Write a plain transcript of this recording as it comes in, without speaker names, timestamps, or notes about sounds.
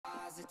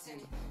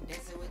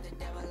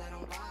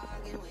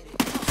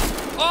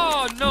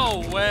Oh, no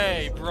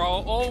way,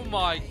 bro. Oh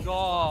my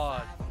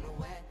god.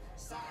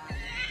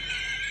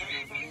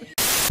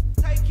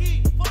 Take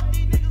heat, fuck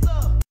these niggas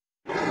up.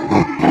 I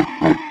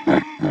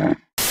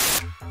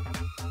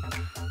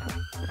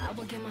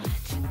will get my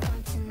drink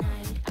on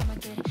tonight. I'ma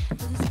get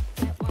loose,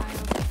 get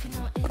wild. If you're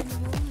not in the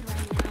mood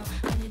right now,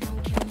 honey,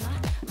 don't kill my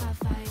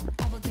vibe.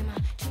 I will get my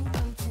drink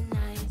on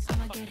tonight.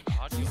 I'ma get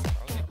loose,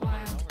 get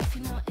wild. If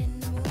you're not in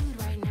the mood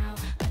right now,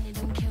 honey,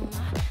 don't kill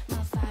my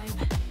vibe.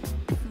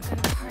 I'm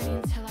gonna party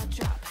until I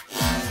drop.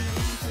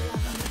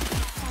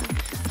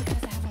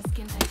 Because I have my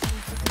skin tight.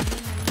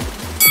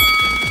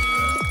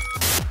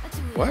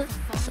 What?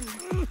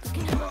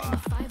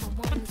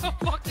 What the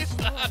fuck is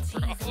that,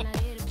 bro?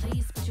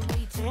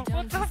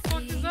 What the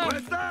fuck is that?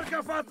 Мы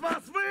Тарков от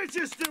вас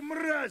вычистим,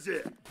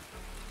 мрази!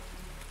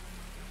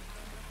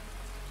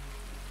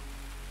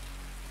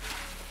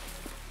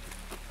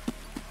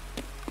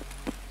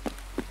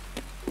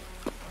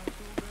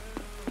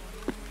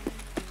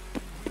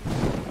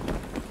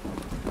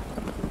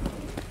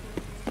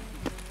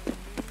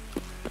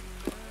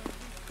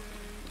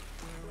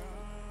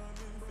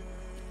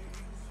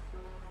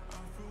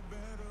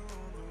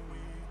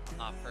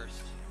 Not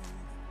first.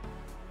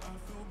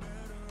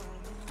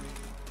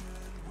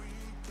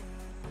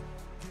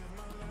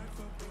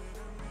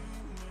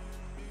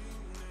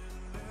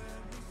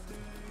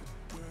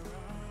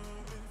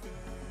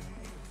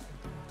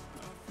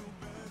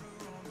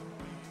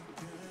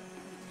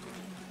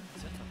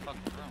 It's in the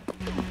fucking room.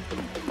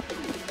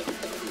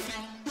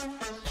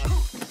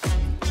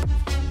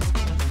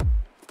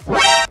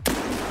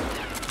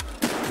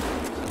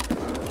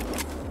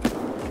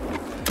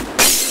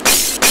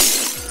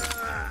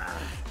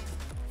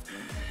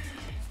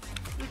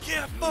 You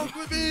can't fuck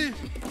with me!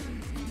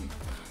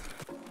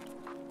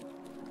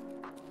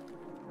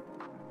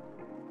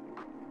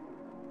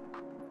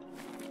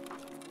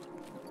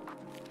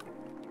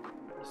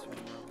 East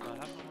wing room. God, I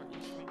have no more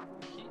east wing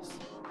keys.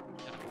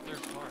 Yeah, the third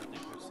floor, I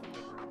think there's some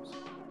good rooms.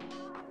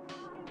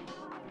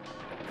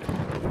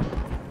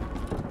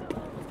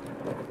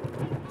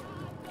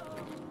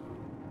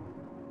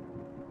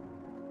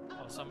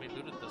 Oh, somebody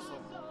looted this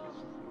one.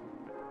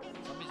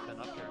 Somebody's been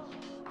up here.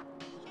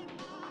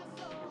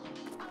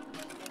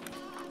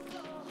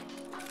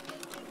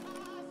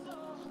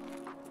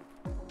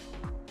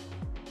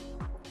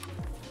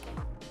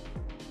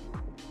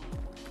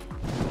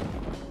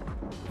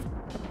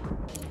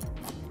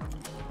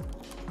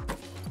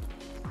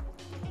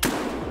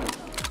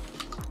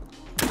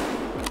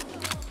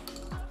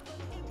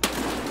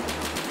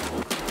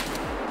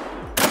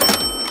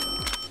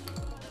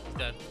 He's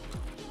dead.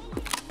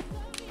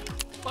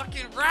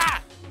 Fucking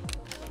rat!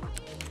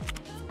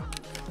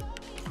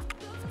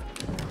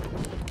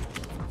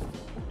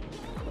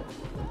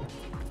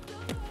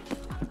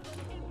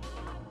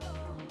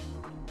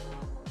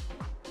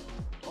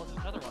 Oh, there's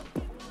another one.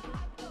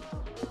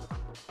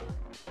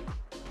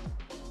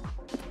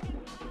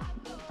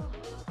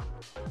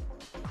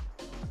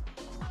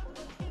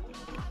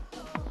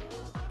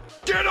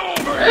 Get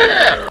over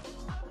here!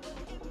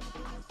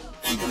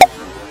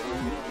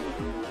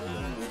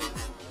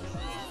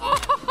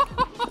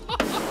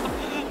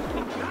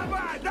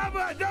 Давай,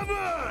 давай,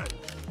 давай!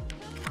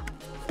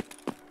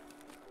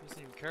 He doesn't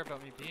even care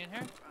about me being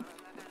here?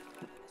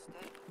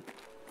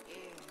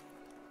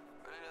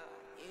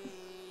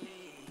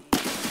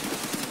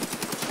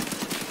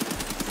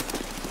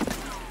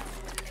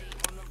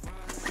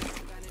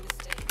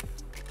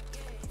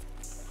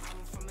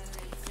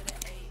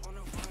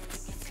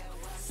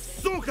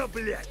 Сука,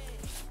 блядь!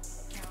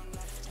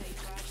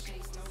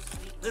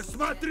 Ты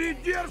смотри,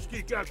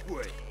 дерзкий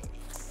какой!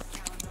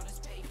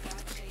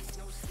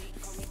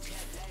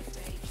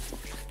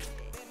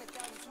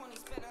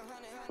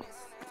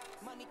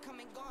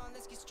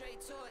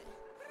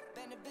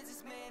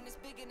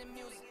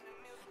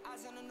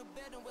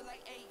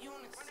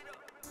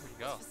 Where'd he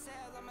go?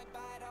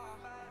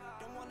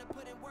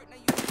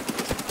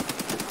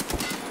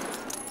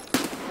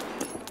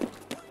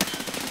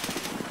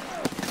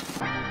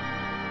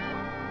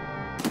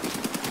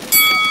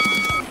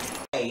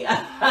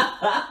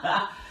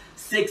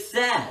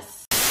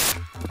 Success!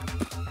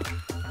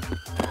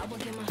 I will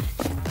get my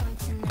drink on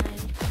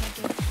tonight. I'ma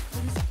get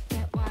loose,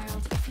 get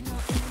wild. If you're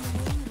not in the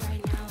mood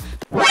right now.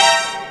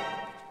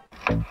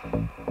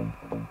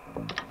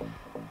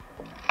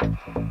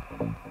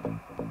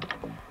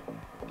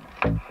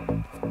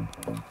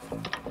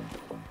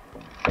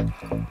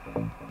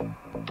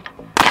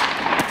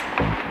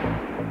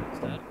 He's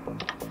dead.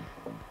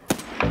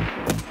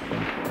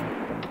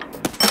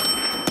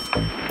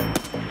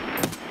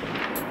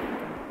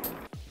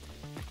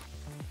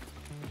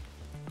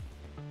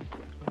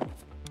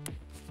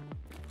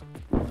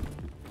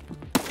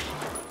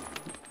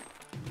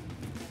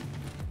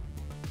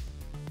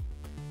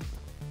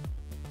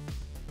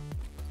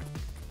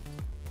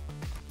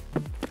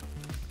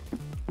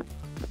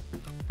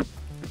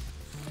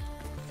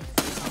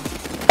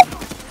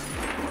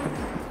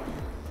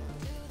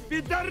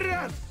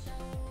 Пидорас!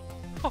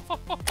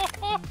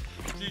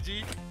 GG.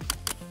 GG.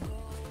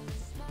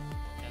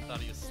 I thought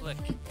he was slick.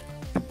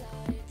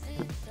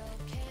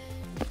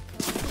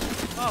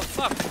 Oh,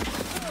 fuck.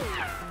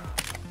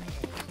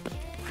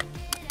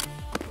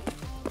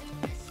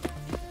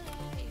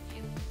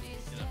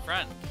 He's a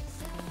friend.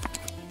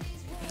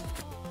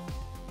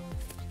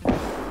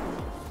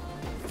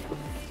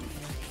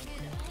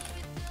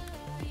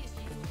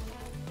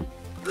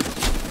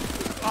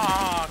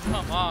 Oh,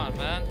 come on,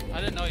 man. I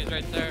didn't know he was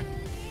right there.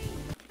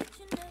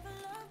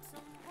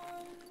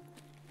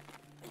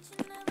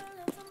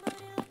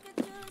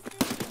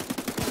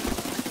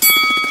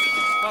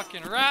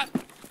 Fucking rat!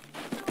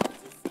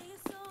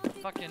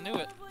 Fucking knew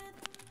it.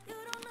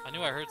 I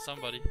knew I heard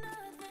somebody.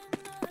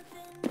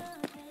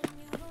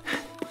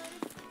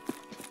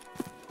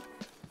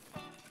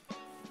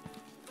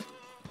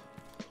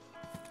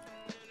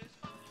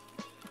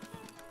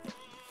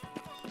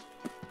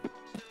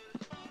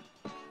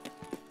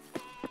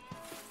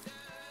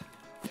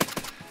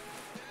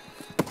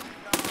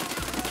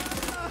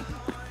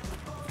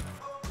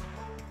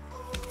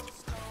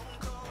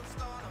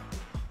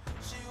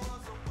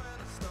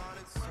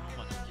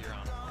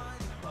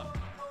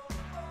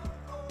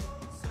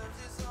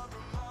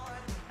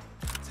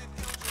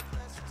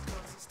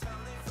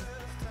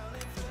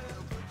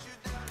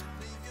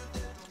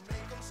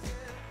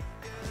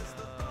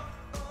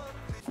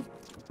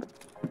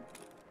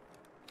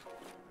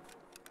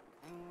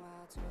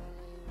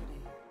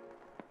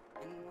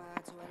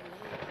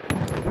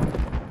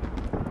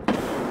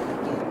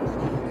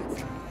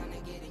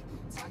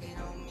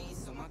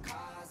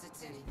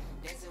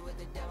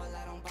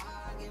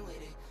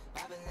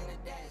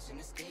 And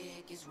the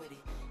stick is with it.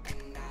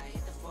 And I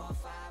hit the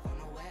 4-5 on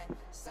the west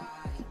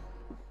side,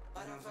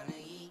 but I'm from the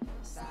east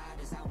side.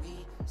 This how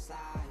we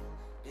slide,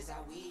 this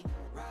how we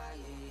ride,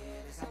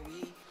 yeah, this how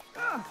we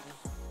ride.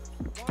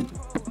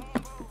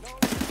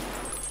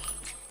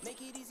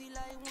 Make it easy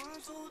like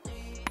 1, 2,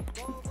 3.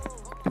 Go,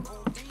 go,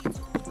 go, 3, 2,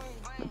 1.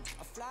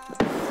 I fly,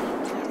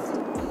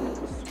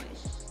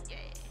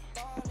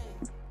 ballin'.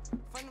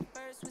 From the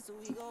first whistle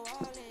we go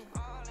all in.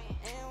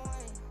 And one.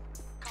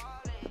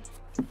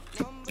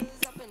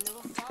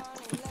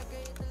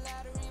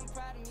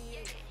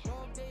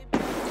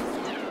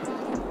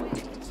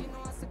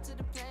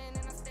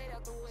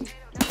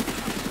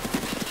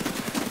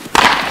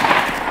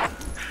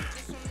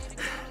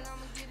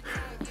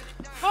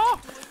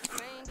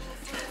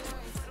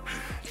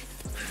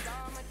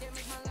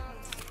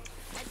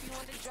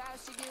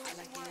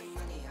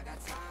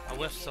 I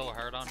whiffed so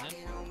hard on him.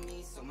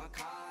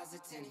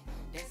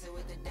 Dancing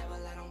with the devil,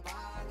 I don't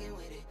bargain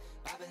with it.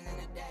 Bobbing in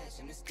the dash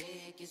and the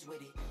stick is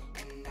with it.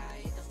 And I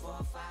hit the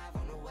 4-5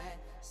 on the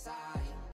west side.